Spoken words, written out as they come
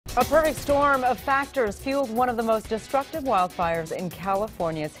A perfect storm of factors fueled one of the most destructive wildfires in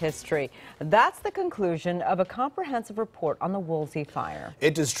California's history. That's the conclusion of a comprehensive report on the Woolsey Fire.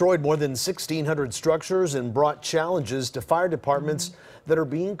 It destroyed more than 1,600 structures and brought challenges to fire departments that are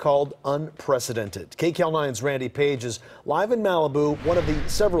being called unprecedented. KCAL 9's Randy Paige is live in Malibu, one of the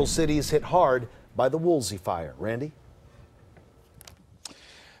several cities hit hard by the Woolsey Fire. Randy?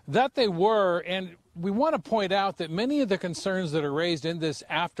 That they were, and we want to point out that many of the concerns that are raised in this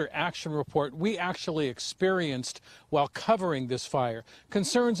after-action report we actually experienced while covering this fire.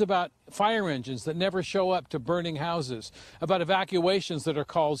 Concerns about fire engines that never show up to burning houses, about evacuations that are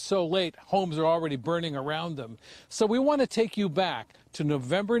called so late homes are already burning around them. So we want to take you back to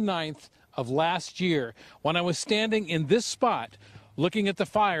November 9th of last year when I was standing in this spot looking at the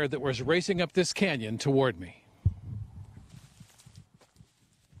fire that was racing up this canyon toward me.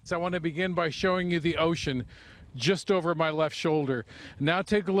 I want to begin by showing you the ocean just over my left shoulder. Now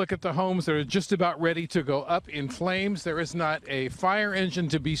take a look at the homes that are just about ready to go up in flames. There is not a fire engine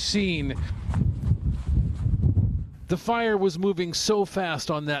to be seen. The fire was moving so fast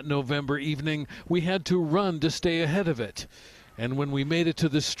on that November evening, we had to run to stay ahead of it. And when we made it to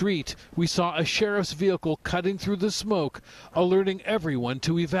the street, we saw a sheriff's vehicle cutting through the smoke, alerting everyone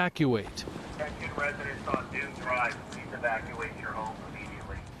to evacuate. Attention residents on Dune Drive, please evacuate your home immediately.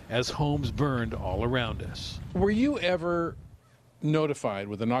 As homes burned all around us. Were you ever notified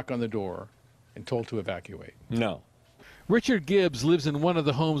with a knock on the door and told to evacuate? No. Richard Gibbs lives in one of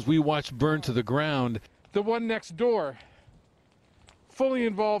the homes we watched burn to the ground. The one next door, fully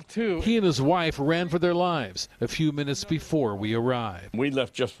involved too. He and his wife ran for their lives a few minutes before we arrived. We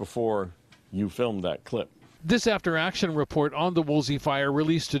left just before you filmed that clip. This after-action report on the Woolsey Fire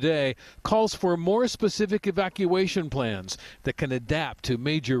released today calls for more specific evacuation plans that can adapt to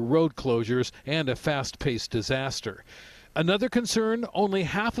major road closures and a fast-paced disaster. Another concern, only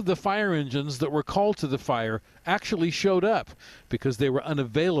half of the fire engines that were called to the fire actually showed up because they were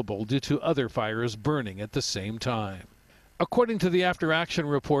unavailable due to other fires burning at the same time. According to the after-action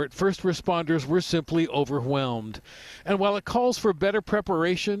report, first responders were simply overwhelmed. And while it calls for better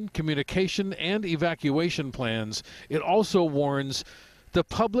preparation, communication, and evacuation plans, it also warns the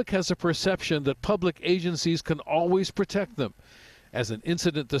public has a perception that public agencies can always protect them. As an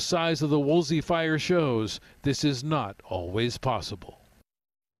incident the size of the Woolsey Fire shows, this is not always possible.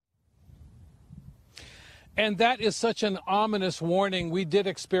 And that is such an ominous warning we did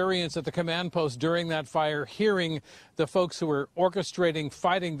experience at the command post during that fire, hearing the folks who were orchestrating,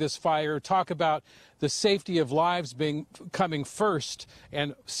 fighting this fire talk about the safety of lives coming first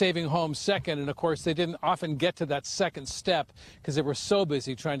and saving homes second. And of course, they didn't often get to that second step because they were so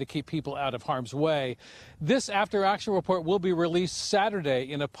busy trying to keep people out of harm's way. This after-action report will be released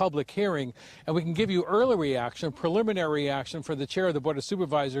Saturday in a public hearing, and we can give you early reaction, preliminary reaction for the chair of the Board of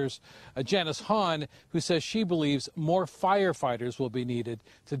Supervisors, Janice Hahn, who says she believes more firefighters will be needed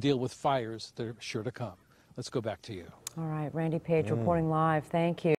to deal with fires that are sure to come. Let's go back to you. All right, Randy Paige reporting live. Thank you.